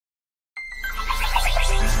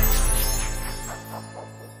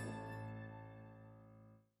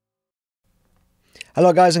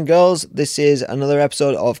Hello guys and girls, this is another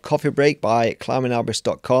episode of Coffee Break by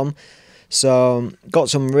climbingarborist.com. So got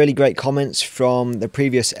some really great comments from the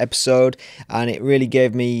previous episode, and it really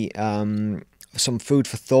gave me some food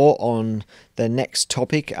for thought on the next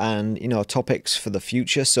topic and topics for the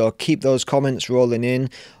future. So keep those comments rolling in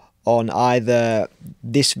on either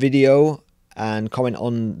this video and comment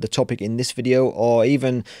on the topic in this video, or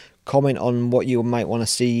even comment on what you might want to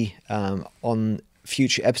see on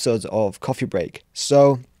future episodes of Coffee Break.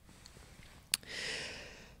 So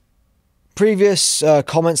previous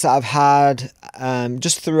comments that I've had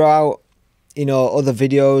just throughout other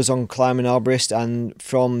videos on Climbing Arborist and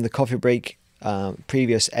from the Coffee Break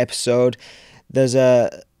previous episode, there's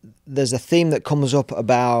a theme that comes up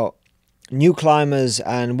about new climbers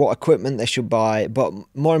and what equipment they should buy, but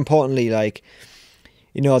more importantly, like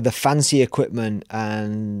the fancy equipment.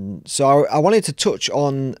 And so I wanted to touch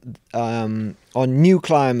on new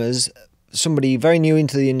climbers, somebody very new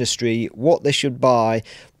into the industry, what they should buy,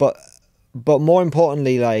 but more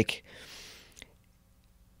importantly, like,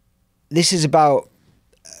 this is about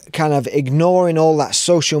kind of ignoring all that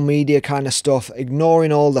social media kind of stuff,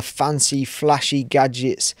 ignoring all the fancy flashy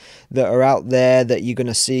gadgets that are out there that you're going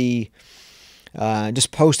to see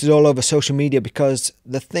just posted all over social media. Because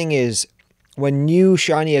the thing is, when new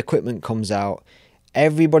shiny equipment comes out,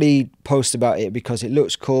 everybody posts about it because it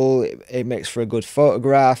looks cool, it makes for a good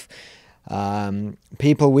photograph.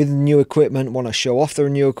 People with new equipment want to show off their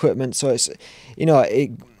new equipment, so it's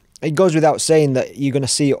it goes without saying that you're going to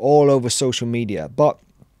see it all over social media. But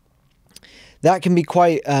that can be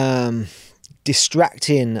quite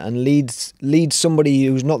distracting and leads somebody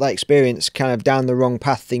who's not that experienced kind of down the wrong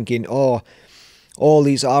path, thinking, oh, all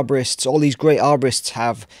these arborists, all these great arborists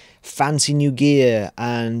have fancy new gear,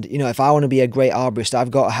 and if I want to be a great arborist,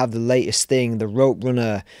 I've got to have the latest thing, the rope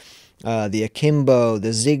runner, the akimbo,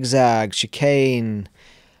 the zigzag, chicane,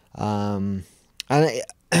 and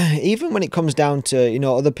even when it comes down to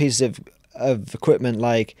other pieces of equipment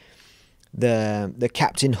like the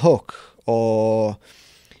captain hook or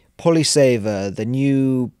pulley saver, the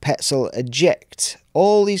new Petzl eject,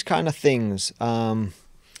 all these kind of things,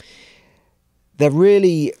 they're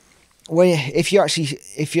really, if you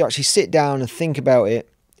actually sit down and think about it,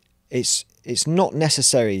 it's not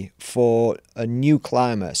necessary for a new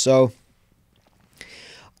climber. So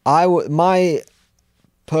my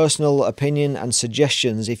personal opinion and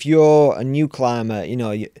suggestions, if you're a new climber,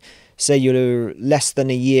 say you're less than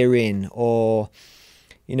a year in, or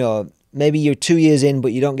maybe you're 2 years in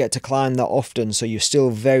but you don't get to climb that often, so you're still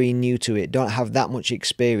very new to it, don't have that much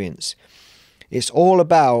experience. It's all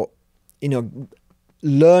about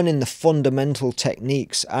learning the fundamental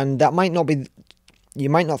techniques, and that might not be,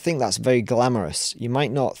 you might not think that's very glamorous. You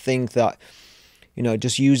might not think that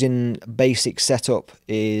just using basic setup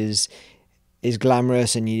is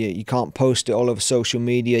glamorous, and you can't post it all over social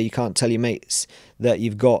media, you can't tell your mates that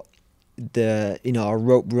you've got the a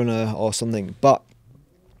rope runner or something. But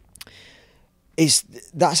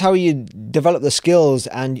that's how you develop the skills.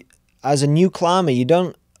 And as a new climber, you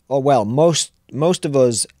don't, or well, most of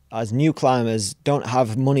us as new climbers don't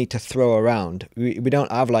have money to throw around. We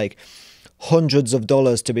don't have like hundreds of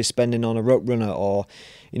dollars to be spending on a rope runner, or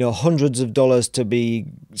hundreds of dollars to be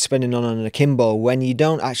spending on an akimbo, when you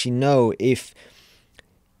don't actually know if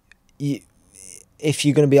you're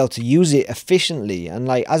going to be able to use it efficiently. And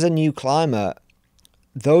like, as a new climber,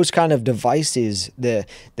 those kind of devices,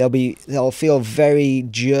 they'll feel very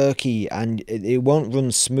jerky and it won't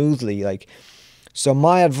run smoothly. Like, so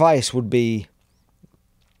my advice would be,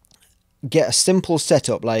 get a simple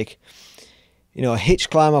setup, like a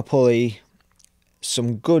hitch climber pulley,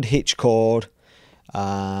 some good hitch cord.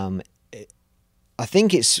 I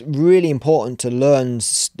think it's really important to learn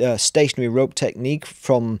stationary rope technique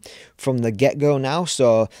from the get-go now.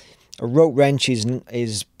 So a rope wrench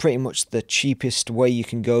is pretty much the cheapest way you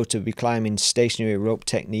can go to be climbing stationary rope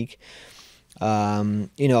technique.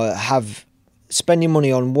 Spending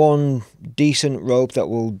money on one decent rope that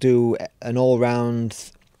will do an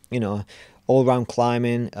all-round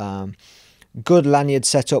climbing, good lanyard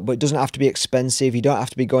setup, but it doesn't have to be expensive. You don't have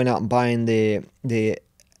to be going out and buying the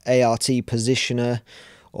ART positioner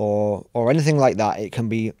or anything like that. It can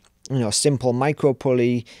be a simple micro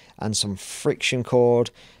pulley and some friction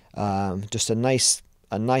cord, just a nice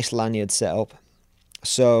lanyard setup.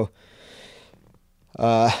 So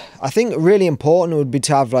I think really important would be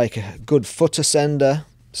to have like a good footer sender,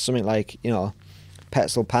 something like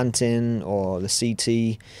Petzl Pantin or the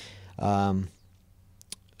CT.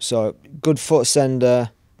 So good foot sender,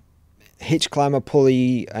 hitch climber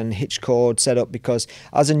pulley and hitch cord setup, because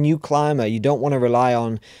as a new climber you don't want to rely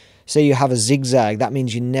on, say you have a zigzag, that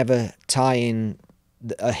means you never tie in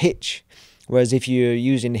a hitch. Whereas if you're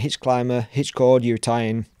using a hitch climber, hitch cord, you're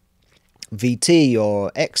tying VT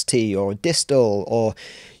or XT or distal, or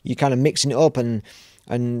you're kind of mixing it up, and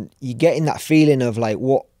you're getting that feeling of like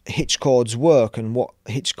what hitch cords work and what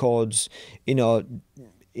hitch cords, you know,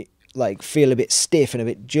 like feel a bit stiff and a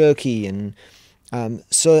bit jerky, and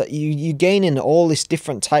so you're gaining all these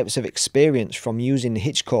different types of experience from using the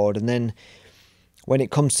hitch cord. And then when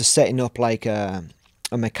it comes to setting up like a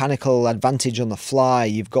mechanical advantage on the fly,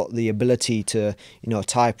 you've got the ability to, you know,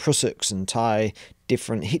 tie prussaks and tie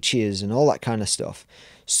different hitches and all that kind of stuff.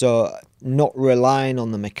 So not relying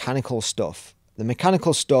on the mechanical stuff. The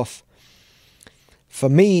mechanical stuff for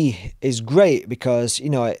me is great because, you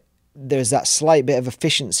know, there's that slight bit of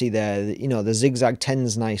efficiency there. You know, the zigzag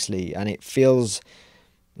tends nicely and it feels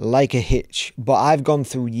like a hitch. But I've gone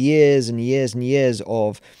through years and years and years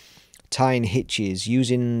of tying hitches,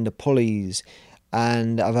 using the pulleys,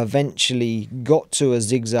 and I've eventually got to a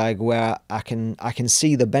zigzag where I can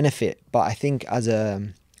see the benefit. But I think as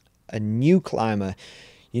a new climber,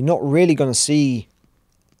 you're not really going to see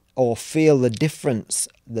or feel the difference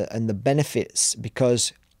and the benefits,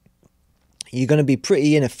 because you're going to be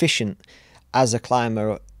pretty inefficient as a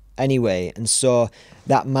climber anyway. And so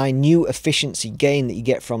that minute efficiency gain that you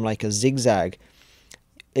get from like a zigzag,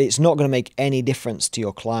 it's not going to make any difference to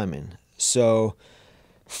your climbing. So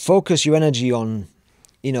focus your energy on,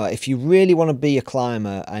 you know, if you really want to be a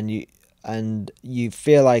climber and you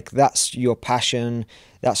feel like that's your passion,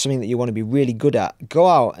 that's something that you want to be really good at, go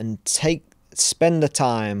out and spend the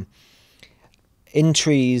time in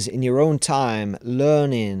trees in your own time,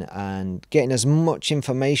 learning and getting as much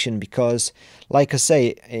information, because like I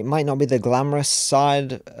say, it might not be the glamorous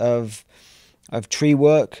side of tree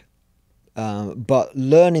work, but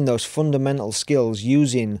learning those fundamental skills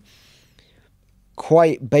using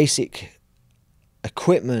quite basic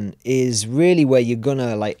equipment is really where you're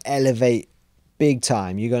gonna like elevate big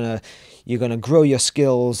time. You're gonna grow your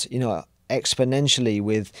skills, you know, exponentially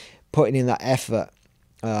with putting in that effort,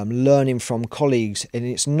 learning from colleagues. And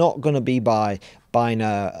it's not going to be by buying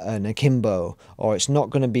an akimbo, or it's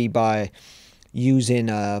not going to be by using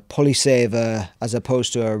a pulley saver as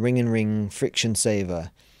opposed to a ring and ring friction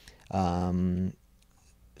saver.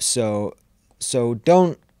 So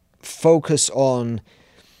don't focus on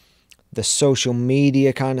the social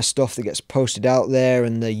media kind of stuff that gets posted out there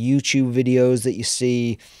and the YouTube videos that you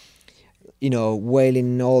see, you know,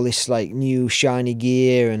 wailing all this like new shiny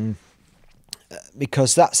gear, and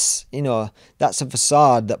because that's, you know, that's a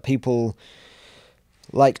facade that people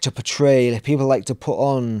like to portray, people like to put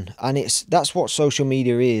on, and that's what social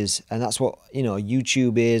media is, and that's what, you know,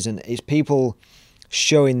 YouTube is, and it's people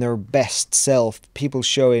showing their best self, people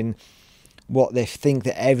showing what they think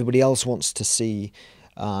that everybody else wants to see,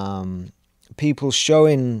 people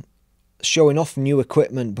showing off new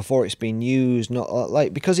equipment before it's been used, not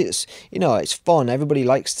like, because it's, you know, it's fun, everybody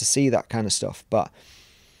likes to see that kind of stuff, but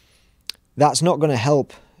that's not going to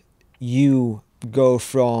help you go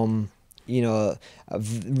from, you know, a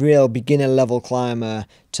real beginner level climber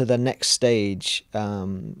to the next stage.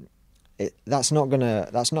 That's not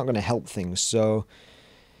gonna help things. So,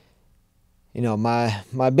 you know,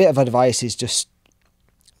 my bit of advice is just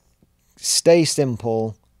stay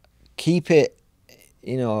simple, keep it,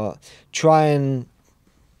 you know, try and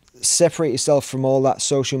separate yourself from all that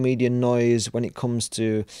social media noise when it comes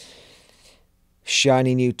to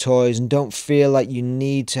shiny new toys, and don't feel like you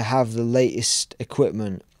need to have the latest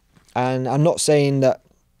equipment. And I'm not saying that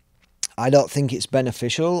I don't think it's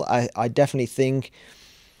beneficial. I definitely think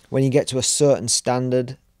when you get to a certain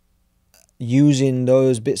standard, using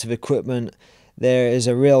those bits of equipment, there is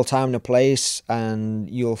a real time and a place, and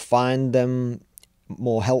you'll find them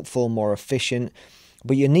more helpful, more efficient,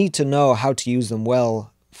 but you need to know how to use them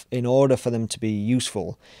well in order for them to be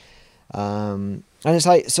useful. And it's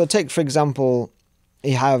like, so take for example,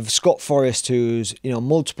 you have Scott Forrest, who's, you know,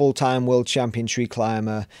 multiple time world champion tree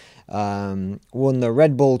climber, won the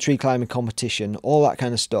Red Bull tree climbing competition, all that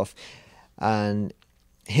kind of stuff, and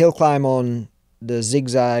he'll climb on the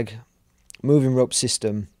zigzag moving rope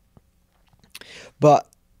system. But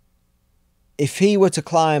if he were to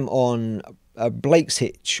climb on a Blake's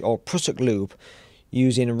hitch or Prusik loop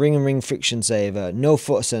using a ring and ring friction saver, no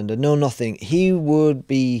foot ascender, no nothing, he would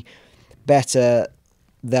be better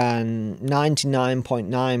than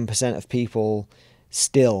 99.9% of people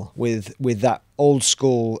still with that old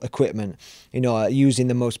school equipment, you know, using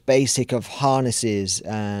the most basic of harnesses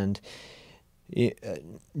and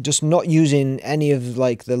just not using any of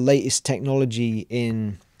like the latest technology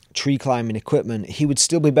in tree climbing equipment. He would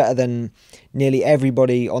still be better than nearly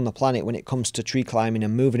everybody on the planet when it comes to tree climbing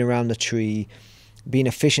and moving around the tree, being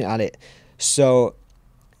efficient at it. So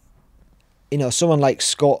you know, someone like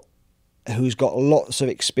Scott, who's got lots of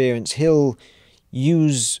experience, he'll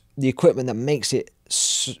use the equipment that makes it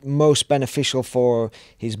most beneficial for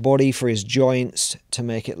his body, for his joints, to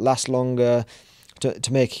make it last longer,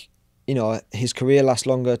 to make, you know, his career last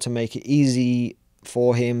longer, to make it easy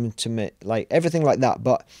for him, to make, like, everything like that.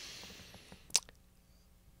 But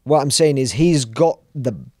what I'm saying is he's got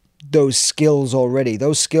those skills already.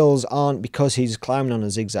 Those skills aren't because he's climbing on a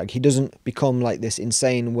zigzag. He doesn't become like this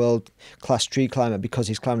insane world-class tree climber because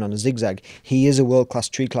he's climbing on a zigzag. He is a world-class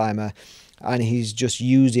tree climber, and he's just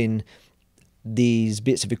using these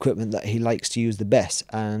bits of equipment that he likes to use the best.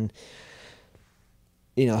 And,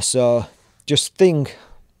 you know, so just think,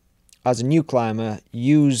 as a new climber,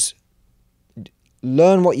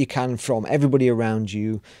 learn what you can from everybody around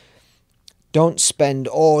you. Don't spend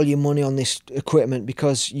all your money on this equipment,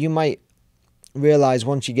 because you might realize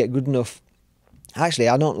once you get good enough, actually,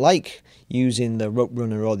 I don't like using the rope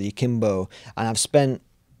runner or the akimbo, and I've spent,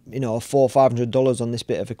 you know, $400 or $500 on this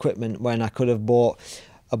bit of equipment when I could have bought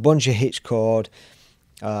a bunch of hitch cord,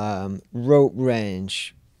 rope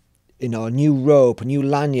wrench, you know, a new rope, a new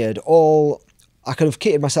lanyard. All I could have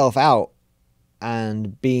kitted myself out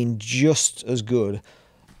and been just as good,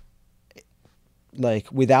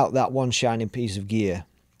 like, without that one shining piece of gear.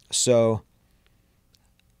 So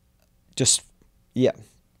just, yeah,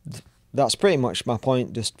 that's pretty much my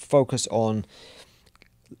point. Just focus on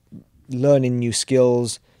learning new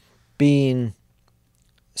skills, being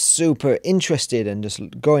super interested, and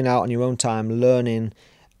just going out on your own time, learning.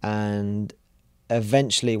 And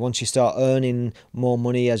eventually, once you start earning more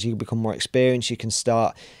money, as you become more experienced, you can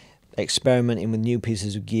start experimenting with new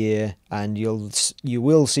pieces of gear, and you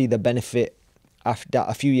will see the benefit after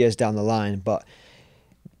a few years down the line. But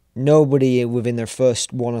nobody within their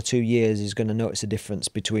first 1 or 2 years is going to notice a difference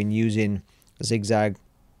between using a zigzag,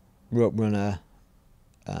 rope runner.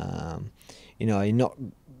 You know, you're not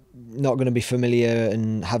going to be familiar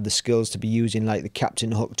and have the skills to be using, like, the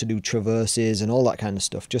captain hook to do traverses and all that kind of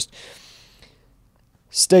stuff. Just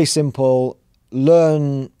stay simple,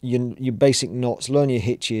 learn your basic knots, learn your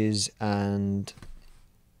hitches, and,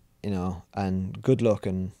 you know, and good luck.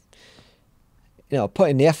 And, you know, put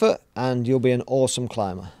in the effort and you'll be an awesome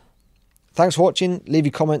climber. Thanks for watching. Leave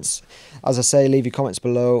your comments. As I say, leave your comments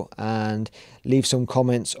below, and leave some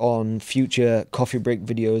comments on future coffee break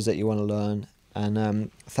videos that you want to learn.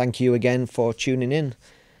 And thank you again for tuning in.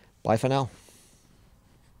 Bye for now.